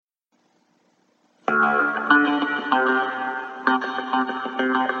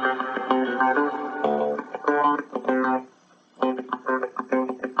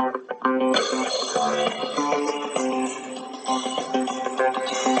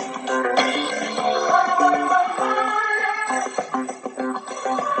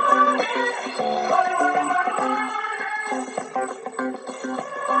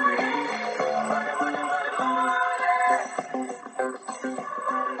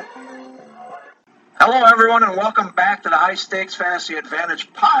Hello, everyone, and welcome back to the High Stakes Fantasy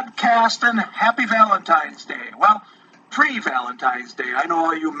Advantage podcast, and Happy Valentine's Day. Well, pre-Valentine's Day. I know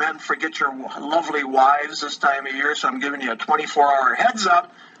all you men forget your lovely wives this time of year, so I'm giving you a 24-hour heads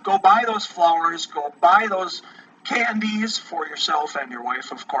up. Go buy those flowers. Go buy those candies for yourself and your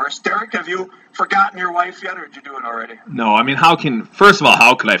wife, of course. Derek, have you forgotten your wife yet, or did you do it already? No, I mean, first of all,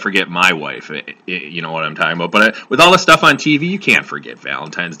 how could I forget my wife? You know what I'm talking about. But with all the stuff on TV, you can't forget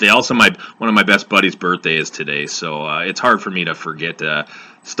Valentine's Day. Also, one of my best buddies' birthday is today, so it's hard for me to forget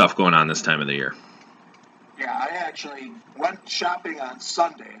stuff going on this time of the year. Yeah, I actually went shopping on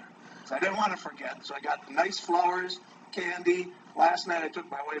Sunday, so I didn't want to forget. So I got nice flowers, candy. Last night I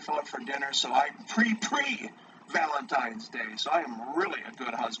took my wife out for dinner, so I'm pre-Valentine's Day. So I am really a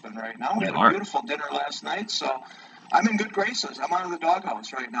good husband right now. We had a beautiful dinner last night, so I'm in good graces. I'm out of the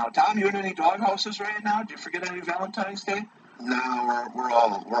doghouse right now. Tom, you in any doghouses right now? Did you forget any Valentine's Day? No, we're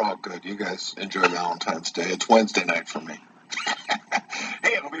all good. You guys enjoy Valentine's Day. It's Wednesday night for me.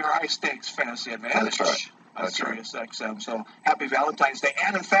 Hey, it'll be our High Stakes Fantasy Advantage. That's right. That's Sirius XM. So happy Valentine's Day.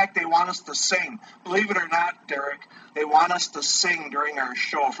 And in fact, they want us to sing. Believe it or not, Derek, they want us to sing during our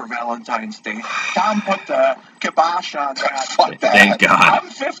show for Valentine's Day. Tom put the kibosh on that. Fuck that. Thank God. I'm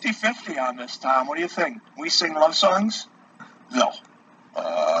 50-50 on this, Tom. What do you think? We sing love songs? No.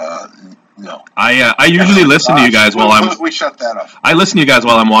 No. I usually listen to you guys while we shut that off. I listen to you guys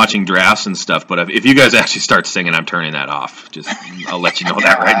while I'm watching drafts and stuff. But if you guys actually start singing, I'm turning that off. I'll let you know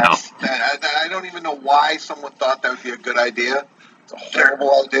that right now. I don't even know why someone thought that would be a good idea. It's a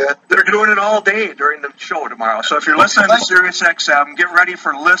horrible idea. They're doing it all day during the show tomorrow. So if you're listening to Sirius XM, get ready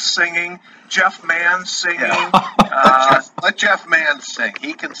for Liz singing, Jeff Mann singing. Yeah. Let Jeff Mann sing.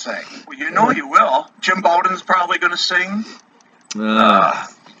 He can sing. Well, you know he will. Jim Bowden's probably going to sing.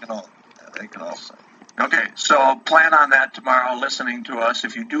 They can all sing. Okay, so plan on that tomorrow, listening to us.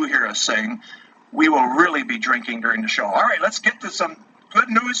 If you do hear us sing, we will really be drinking during the show. All right, let's get to some good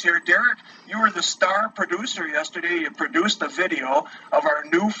news here. Derek, you were the star producer yesterday. You produced a video of our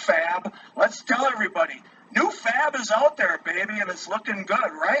new FAAB. Let's tell everybody, new FAAB is out there, baby, and it's looking good,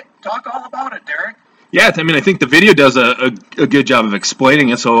 right? Talk all about it, Derek. Yeah, I mean, I think the video does a good job of explaining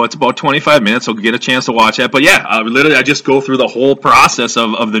it, so it's about 25 minutes, so get a chance to watch that. But yeah, literally, I just go through the whole process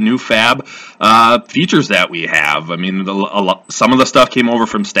of the new FAAB features that we have. I mean, some of the stuff came over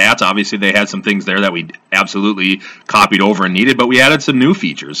from Stats. Obviously, they had some things there that we absolutely copied over and needed, but we added some new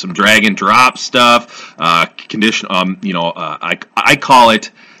features, some drag and drop stuff, conditional. I call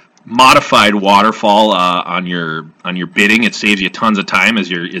it modified waterfall on your bidding. It saves you tons of time as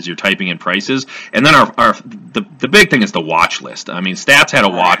you're typing in prices. And then the big thing is the watch list. I mean, Stats had a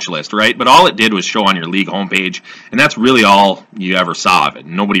watch list, right? But all it did was show on your league homepage, and that's really all you ever saw of it.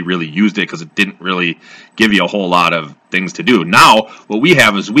 Nobody really used it because it didn't really give you a whole lot of things to do. Now, what we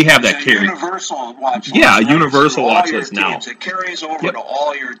have is that universal watch list. Yeah, a universal watch list now. It carries over to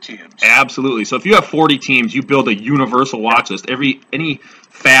all your teams. Absolutely. So if you have 40 teams, you build a universal watch list. Any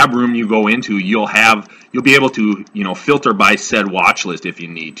FAAB room you go into, you'll be able to filter by said watch list if you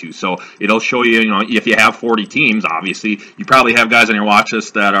need to. So it'll show you, if you have 40 teams, obviously you probably have guys on your watch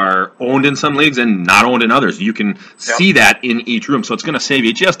list that are owned in some leagues and not owned in others. You can see that in each room. So it's going to save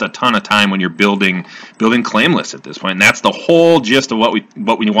you just a ton of time when you're building claim lists at this point. And that's the whole gist of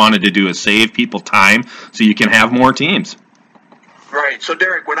what we wanted to do, is save people time so you can have more teams. Right. So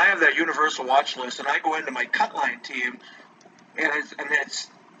Derek, when I have that universal watch list and I go into my cut line team, and it's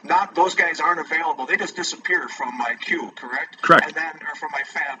not, those guys aren't available. They just disappear from my queue, correct? Correct. And then, or from my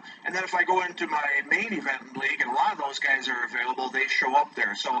FAAB. And then if I go into my main event league, and a lot of those guys are available, they show up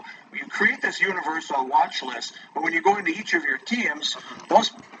there. So you create this universal watch list, but when you go into each of your teams,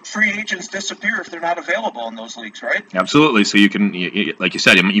 those free agents disappear if they're not available in those leagues, right? Absolutely. So you can, like you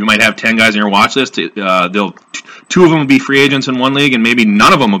said, you might have 10 guys in your watch list. Two of them will be free agents in one league, and maybe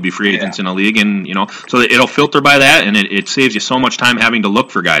none of them will be free agents in a league. And so it'll filter by that, and it saves you so much time having to look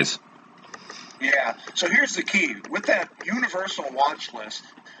for guys. Yeah. So here's the key with that universal watch list.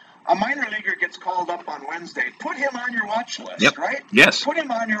 A minor leaguer gets called up on Wednesday. Put him on your watch list, right? Yes. Put him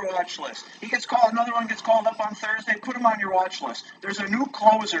on your watch list. He gets called. Another one gets called up on Thursday. Put him on your watch list. There's a new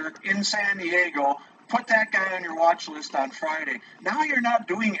closer in San Diego. put that guy on your watch list on Friday. Now you're not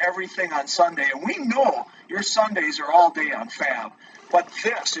doing everything on Sunday, and we know your Sundays are all day on FAAB. But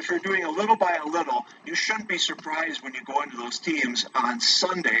this, if you're doing a little by a little, you shouldn't be surprised when you go into those teams on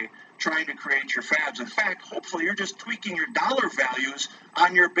Sunday trying to create your FAABs. In fact, hopefully you're just tweaking your dollar values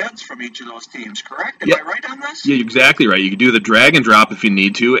on your bids from each of those teams, correct? Am I right on this? Yeah, exactly right. You can do the drag and drop if you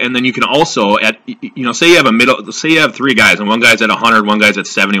need to, and then you can also, say you have say you have three guys, and one guy's at 100, one guy's at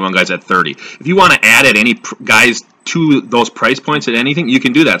 70, one guy's at 30. If you want to add any guys to those price points at anything, you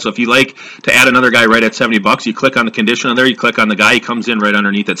can do that. So if you like to add another guy right at $70, you click on the conditional there, you click on the guy, he comes in right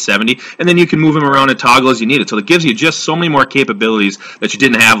underneath at 70, and then you can move him around and toggle as you need it. So it gives you just so many more capabilities that you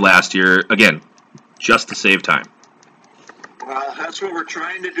didn't have last year, again, just to save time. Well, that's what we're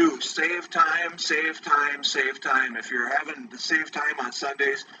trying to do. Save time, save time, save time. If you're having to save time on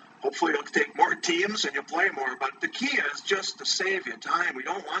Sundays, hopefully you'll take more teams and you'll play more. But the key is just to save you time. We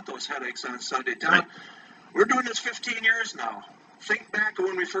don't want those headaches on Sunday. Right. We're doing this 15 years now. Think back to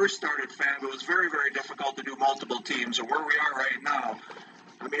when we first started FAAB. It was very, very difficult to do multiple teams, and where we are right now.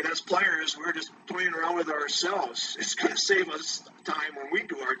 I mean, as players, we're just toying around with ourselves. It's going to save us time when we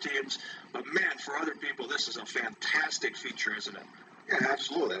do our teams. But, man, for other people, this is a fantastic feature, isn't it? Yeah,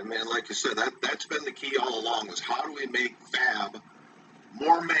 absolutely. I mean, like you said, that's been the key all along is how do we make FAAB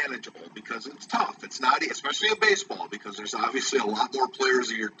more manageable, because it's tough. It's not, especially in baseball, because there's obviously a lot more players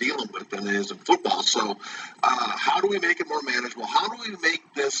that you're dealing with than there is in football. So how do we make it more manageable? How do we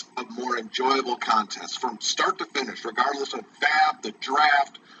make this a more enjoyable contest from start to finish, regardless of FAAB, the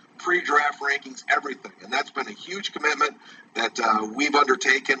draft, pre-draft rankings, everything? And that's been a huge commitment that we've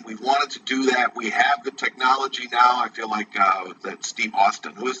undertaken. We've wanted to do that. We have the technology now. I feel like that Steve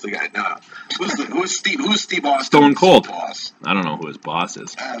Austin. Who is the guy now? Who's Steve Austin? Stone Cold. Boss. I don't know who his boss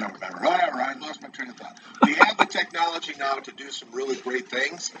is. I don't remember. Whatever. I lost my train of thought. We have the technology now to do some really great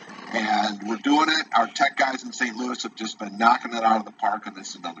things, and we're doing it. Our tech guys in St. Louis have just been knocking it out of the park, and this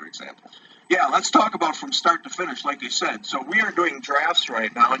is another example. Yeah, let's talk about from start to finish, like you said. So we are doing drafts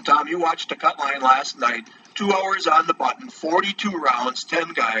right now, and Tom, you watched the cut line last night. 2 hours on the button, 42 rounds,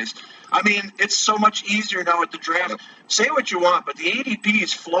 10 guys. I mean, it's so much easier now at the draft. Yep. Say what you want, but the ADP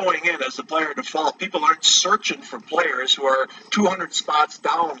is flowing in as the player default. People aren't searching for players who are 200 spots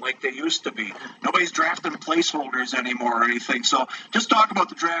down like they used to be. Nobody's drafting placeholders anymore or anything. So just talk about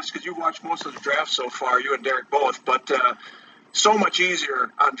the drafts, because you've watched most of the drafts so far, you and Derek both, but so much easier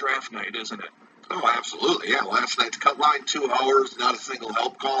on draft night, isn't it? Oh, absolutely. Yeah, last night's cut line, 2 hours, not a single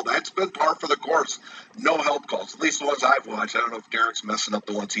help call. That's been par for the course. No help calls, at least the ones I've watched. I don't know if Derek's messing up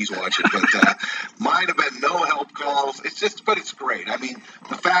the ones he's watching, but mine have been no help calls. But it's great. I mean,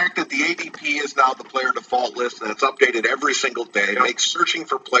 the fact that the ADP is now the player default list and it's updated every single day makes searching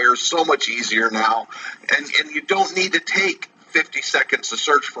for players so much easier now. And you don't need to take 50 seconds to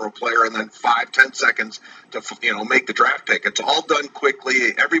search for a player and then 5-10 seconds to make the draft pick. It's all done quickly.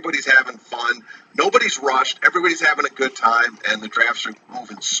 Everybody's having fun. Nobody's rushed. Everybody's having a good time, and the drafts are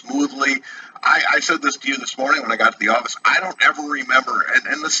moving smoothly. I said this to you this morning when I got to the office. I don't ever remember,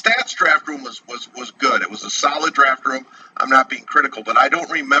 and the stats draft room was good. It was a solid draft room. I'm not being critical, but I don't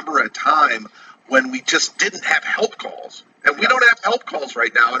remember a time when we just didn't have help calls. And we don't have help calls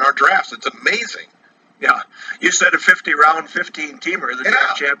right now in our drafts. It's amazing. Yeah, you said a 50-round, 15-teamer. The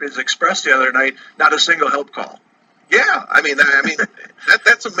Draft Champions Express the other night, not a single help call. Yeah, I mean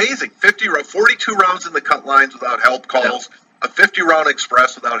that's amazing. 42 rounds in the cut lines without help calls. A 50-round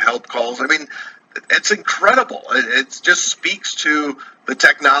Express without help calls. I mean, it's incredible. It just speaks to the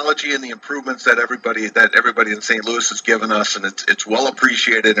technology and the improvements that everybody in St. Louis has given us, and it's well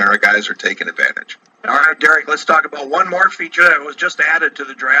appreciated, and our guys are taking advantage. All right, Derek, let's talk about one more feature that was just added to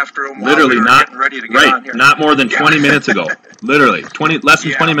the draft room. Literally, not ready to get on here. Not more than 20 minutes ago. Literally, less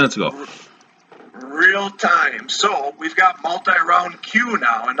than 20 minutes ago. Real time. So we've got multi-round queue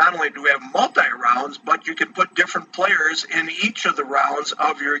now, and not only do we have multi-rounds, but you can put different players in each of the rounds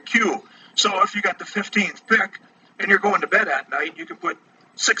of your queue. So if you got the 15th pick and you're going to bed at night, you can put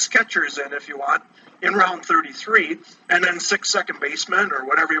 6 catchers in if you want in round 33, and then 6 second basemen or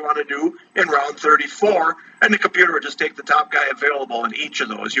whatever you want to do in round 34, and the computer will just take the top guy available in each of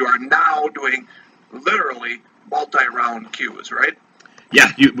those. You are now doing literally multi-round queues, right? Yeah,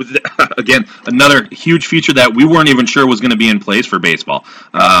 again, another huge feature that we weren't even sure was going to be in place for baseball.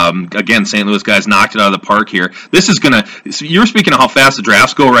 Again, St. Louis guys knocked it out of the park here. This is going to, so you're speaking of how fast the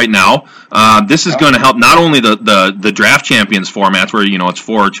drafts go right now. This is going to help not only the draft champions formats where, it's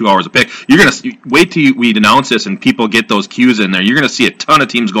 4 or 2 hours a pick. You're going to wait till we announce this and people get those queues in there. You're going to see a ton of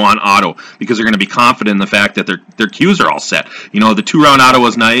teams go on auto because they're going to be confident in the fact that their queues are all set. The 2-round auto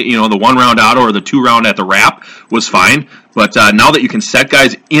was nice. The 1-round auto or the 2-round at the wrap was fine. But now that you can set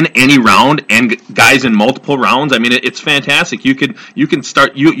guys in any round and guys in multiple rounds, I mean, it's fantastic. You can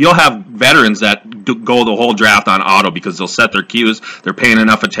start. You'll have veterans that go the whole draft on auto because they'll set their cues, they're paying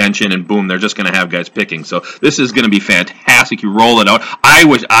enough attention, and boom, they're just going to have guys picking. So this is going to be fantastic. You roll it out. I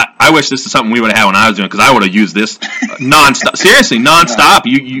wish this is something we would have had when I was doing it, because I would have used this nonstop. Seriously, nonstop.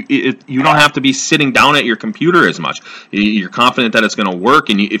 You don't have to be sitting down at your computer as much. You're confident that it's going to work,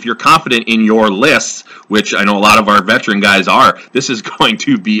 and if you're confident in your lists, which I know a lot of our veteran guys are, this is going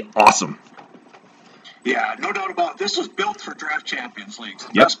to be awesome. Yeah, no doubt about it. This was built for draft champions leagues,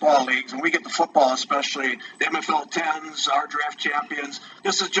 the Yep. best ball leagues. When we get to football, especially the MFL 10s, our draft champions,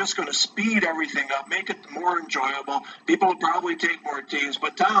 this is just going to speed everything up, make it more enjoyable. People will probably take more teams.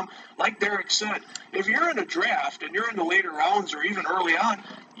 But, Tom, like Derek said, if you're in a draft and you're in the later rounds or even early on,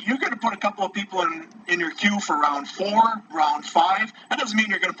 you're going to put a couple of people in your queue for round 4, round 5. That doesn't mean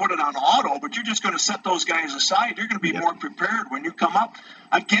you're going to put it on auto, but you're just going to set those guys aside. You're going to be more prepared when you come up.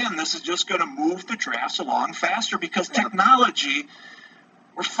 Again, this is just going to move the drafts along faster because technology,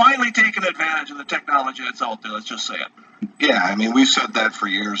 we're finally taking advantage of the technology that's out there. Let's just say it. Yeah, I mean, we've said that for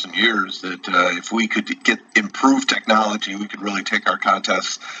years and years, that if we could get improved technology, we could really take our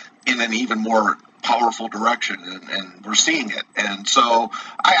contests in an even more powerful direction, and we're seeing it. And so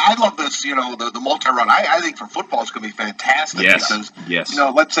I love this, the multi-round. I think for football it's going to be fantastic because,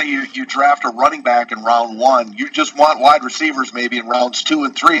 let's say you draft a running back in round 1. You just want wide receivers maybe in rounds 2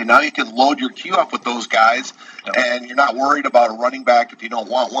 and 3, and now you can load your queue up with those guys, and you're not worried about a running back if you don't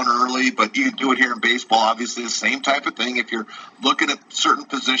want one early, but you can do it here in baseball. Obviously, the same type of thing. If you're looking at certain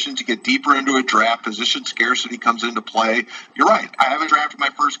positions, you get deeper into a draft, position scarcity comes into play. You're right. I haven't drafted my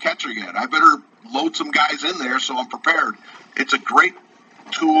first catcher yet. I better load some guys in there so I'm prepared. It's a great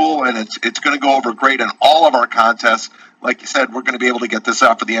tool, and it's going to go over great in all of our contests. Like you said, we're going to be able to get this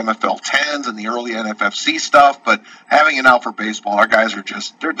out for the MFL 10s and the early NFFC stuff, but having it out for baseball, our guys are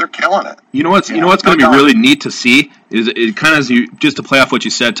just they're killing it. You know what's going to be really neat to see is it kind of just to play off what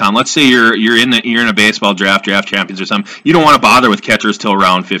you said, Tom. Let's say you're in a baseball draft champions or something. You don't want to bother with catchers till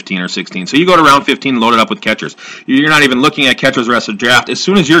round 15 or 16. So you go to round 15 and load it up with catchers. You're not even looking at catchers the rest of the draft. As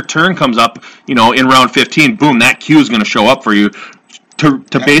soon as your turn comes up, in round 15, boom, that queue is going to show up for you. To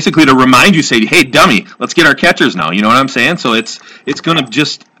basically to remind you, say, hey, dummy, let's get our catchers now. You know what I'm saying? So it's going to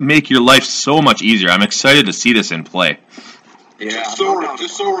just make your life so much easier. I'm excited to see this in play. Yeah,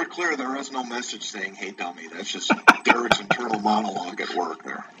 just so we're clear, there is no message saying, hey, dummy. That's just Derek's internal monologue at work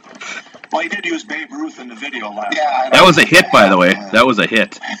there. Well, he did use Babe Ruth in the video last night. That was a hit, by the way. That was a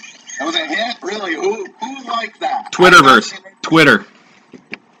hit. That was a hit? Really? Who liked that? Twitterverse. Twitter.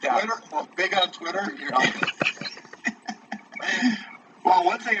 Yeah. Twitter? Well, big on Twitter? Well,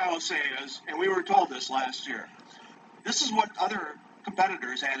 one thing I will say is, and we were told this last year, this is what other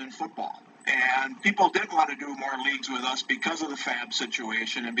competitors had in football. And people did want to do more leagues with us because of the FAAB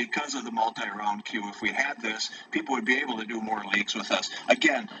situation and because of the multi-round queue. If we had this, people would be able to do more leagues with us.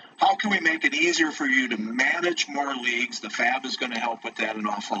 Again, how can we make it easier for you to manage more leagues? The FAAB is going to help with that an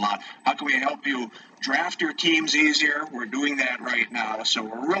awful lot. How can we help you draft your teams easier? We're doing that right now, so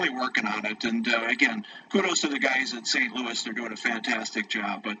we're really working on it. And, again, kudos to the guys at St. Louis. They're doing a fantastic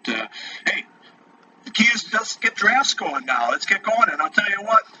job. But, hey, the key is let's get drafts going now. Let's get going. And I'll tell you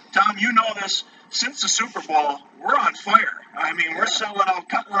what, Tom, you know this. Since the Super Bowl, we're on fire. I mean, we're selling out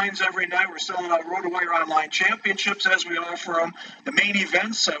cut lines every night. We're selling out RotoWire Online Championships as we offer them. The main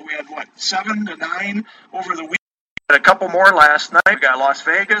events, we had, 7 to 9 over the week. A couple more last night. We got Las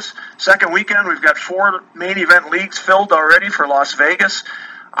Vegas. Second weekend, we've got 4 main event leagues filled already for Las Vegas.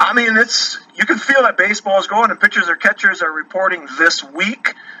 I mean, you can feel that baseball is going, and pitchers or catchers are reporting this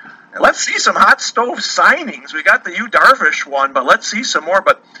week. Let's see some hot stove signings. We got the Darvish one, but let's see some more.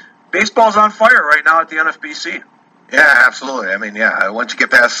 But baseball's on fire right now at the NFBC. Yeah, absolutely. I mean, once you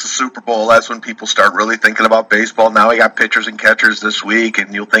get past the Super Bowl, that's when people start really thinking about baseball. Now we got pitchers and catchers this week,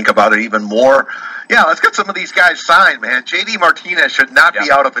 and you'll think about it even more. Yeah, let's get some of these guys signed, man. J.D. Martinez should not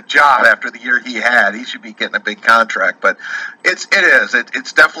be out of a job after the year he had. He should be getting a big contract. But it's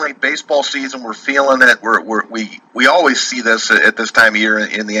definitely baseball season. We're feeling it. We always see this at this time of year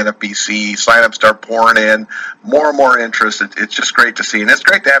in the NFBC. Sign-ups start pouring in. More and more interest. It's just great to see. And it's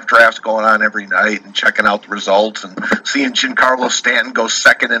great to have drafts going on every night and checking out the results and seeing Giancarlo Stanton go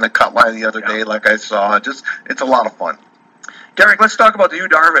second in a cut line the other day like I saw. It's a lot of fun. Derek, let's talk about the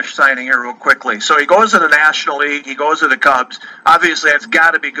Darvish signing here real quickly. So he goes to the National League, he goes to the Cubs. Obviously, that's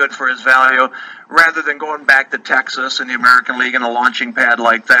got to be good for his value, rather than going back to Texas and the American League and a launching pad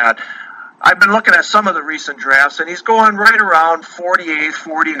like that. I've been looking at some of the recent drafts, and he's going right around 48th,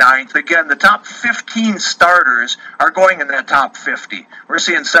 49th. Again, the top 15 starters are going in that top 50. We're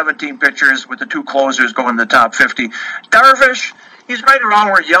seeing 17 pitchers with the 2 closers going in the top 50. Darvish, he's right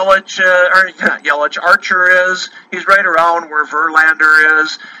around where Archer is. He's right around where Verlander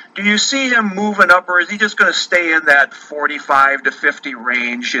is. Do you see him moving up, or is he just going to stay in that 45 to 50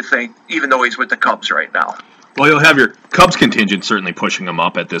 range, you think, even though he's with the Cubs right now? Well, you'll have your Cubs contingent certainly pushing him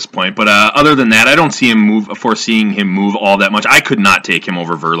up at this point, but other than that, I don't see him foreseeing him move all that much. I could not take him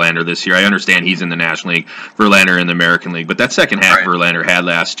over Verlander this year. I understand he's in the National League, Verlander in the American League, but that second half Verlander had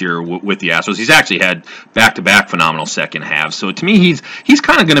last year with the Astros, he's actually had back-to-back phenomenal second halves. So to me, he's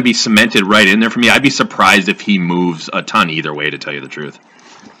kind of going to be cemented right in there for me. I'd be surprised if he moves a ton either way, to tell you the truth.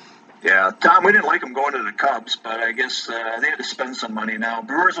 Yeah, Tom, we didn't like him going to the Cubs, but I guess they had to spend some money now.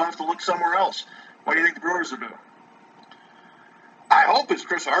 Brewers will have to look somewhere else. What do you think the Brewers will do? I hope it's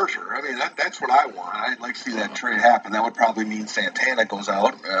Chris Archer. I mean, that's what I want. I'd like to see that trade happen. That would probably mean Santana goes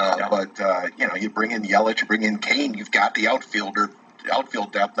out. But, you bring in Yelich, you bring in Kane. You've got the outfield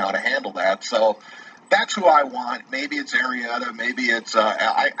depth now to handle that. So that's who I want. Maybe it's Arrieta. Maybe it's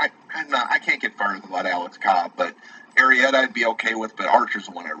I can't get fired about Alex Cobb, but Arrieta I'd be okay with, but Archer's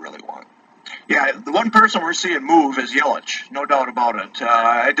the one I really want. Yeah, the one person we're seeing move is Yelich, no doubt about it.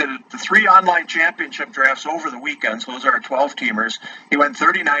 I did the 3 online championship drafts over the weekend, so those are our 12-teamers. He went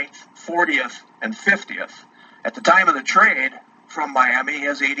 39th, 40th, and 50th. At the time of the trade from Miami,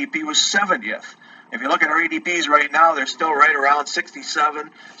 his ADP was 70th. If you look at our ADPs right now, they're still right around 67,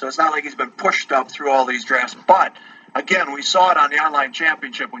 so it's not like he's been pushed up through all these drafts. But, again, we saw it on the online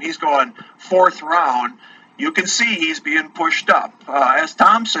championship. When he's going 4th round, you can see he's being pushed up. As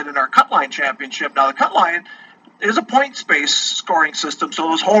Tom said in our cut line championship, now the cut line is a points-based scoring system, so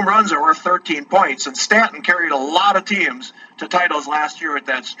those home runs are worth 13 points, and Stanton carried a lot of teams to titles last year with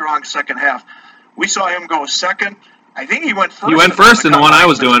that strong second half. We saw him go second. I think he went first. He went first in the one I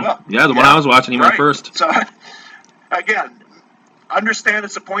was doing. Well. Yeah, the one I was watching, he went first. So, again, understand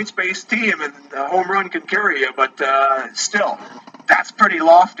it's a points-based team, and a home run can carry you, but still, that's pretty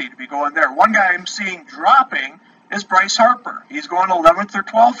lofty to be going there. One guy I'm seeing dropping is Bryce Harper. He's going 11th or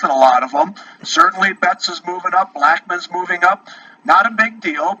 12th in a lot of them. Certainly Betts is moving up. Blackman's moving up. Not a big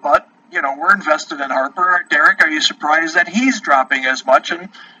deal, but, we're invested in Harper. Derek, are you surprised that he's dropping as much? And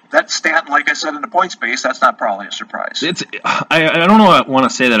that's Stanton, like I said, in the point space. That's not probably a surprise. I don't know. I want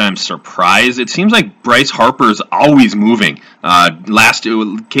to say that I'm surprised. It seems like Bryce Harper's always moving. Last year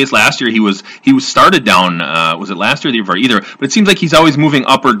he was started down. Was it last year or the year before? Either. But it seems like he's always moving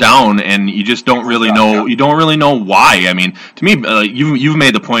up or down, and you just don't really know. You don't really know why. I mean, to me, you've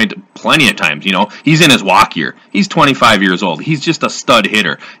made the point plenty of times. He's in his walk year. He's 25 years old. He's just a stud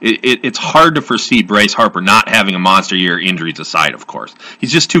hitter. It's hard to foresee Bryce Harper not having a monster year, injuries aside, of course.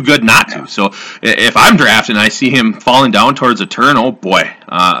 He's just too good not to. So if I'm drafting and I see him falling down towards a turn, oh boy,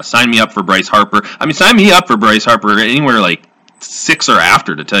 sign me up for Bryce Harper. I mean, sign me up for Bryce Harper anywhere like 6 or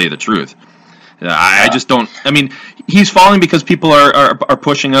after, to tell you the truth. I just don't. I mean, he's falling because people are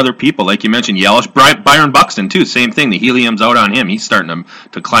pushing other people, like you mentioned, Yelich, Byron Buxton too. Same thing. The helium's out on him. He's starting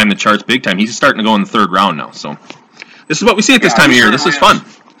to climb the charts big time. He's starting to go in the 3rd round now. So this is what we see at this time of year. This is fun.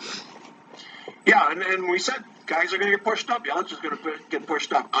 Yeah, and we said guys are going to get pushed up. Yelich is going to get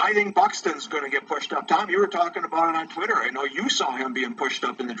pushed up. I think Buxton's going to get pushed up. Tom, you were talking about it on Twitter. I know you saw him being pushed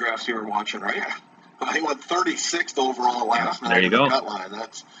up in the drafts you were watching, right? Yeah. He went 36th overall last night. There you go. Cut line.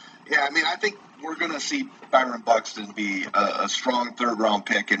 I think we're going to see Byron Buxton be a strong 3rd round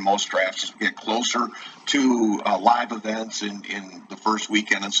pick in most drafts as we get closer to live events in the first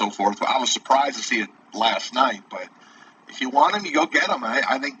weekend and so forth. I was surprised to see it last night, but if you want him, you go get him.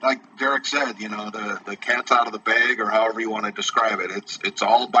 I think, like Derek said, the cat's out of the bag, or however you want to describe it. It's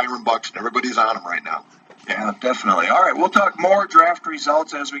all Byron Buxton. Everybody's on him right now. Yeah, definitely. All right, we'll talk more draft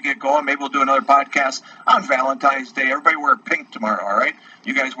results as we get going. Maybe we'll do another podcast on Valentine's Day. Everybody wear pink tomorrow, all right?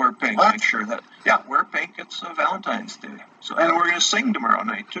 You guys wear pink. What? Make sure that, wear pink. It's Valentine's Day. So, and we're going to sing tomorrow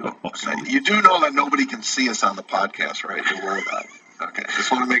night, too. So you do know that nobody can see us on the podcast, right? You're aware of that. Okay,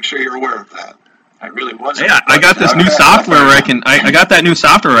 just want to make sure you're aware of that. I really wasn't. Yeah, I got this new software where I got that new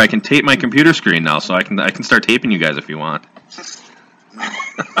software where I can tape my computer screen now, so I can start taping you guys if you want.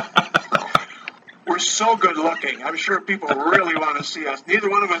 We're so good looking. I'm sure people really want to see us. Neither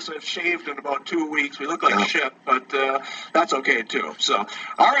one of us have shaved in about 2 weeks. We look like shit, but that's okay too. So,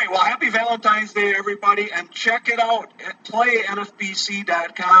 all right. Well, happy Valentine's Day, everybody, and check it out at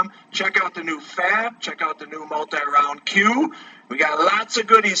playnfbc.com. Check out the new FAAB. Check out the new multi-round Q. We got lots of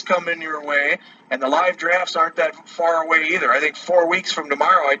goodies coming your way, and the live drafts aren't that far away either. I think 4 weeks from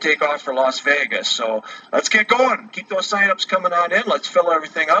tomorrow I take off for Las Vegas. So let's get going. Keep those sign-ups coming on in. Let's fill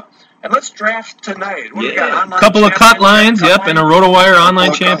everything up, and let's draft tonight. What do we got? A couple of cut lines, cut and a line? RotoWire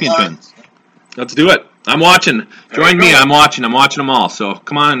online champion. Let's do it. I'm watching. Join me. I'm watching them all. So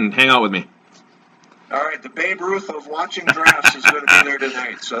come on and hang out with me. All right, the Babe Ruth of watching drafts is going to be there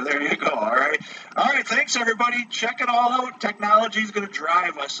tonight. So there you go. All right, thanks, everybody. Check it all out. Technology is going to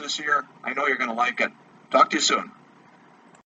drive us this year. I know you're going to like it. Talk to you soon.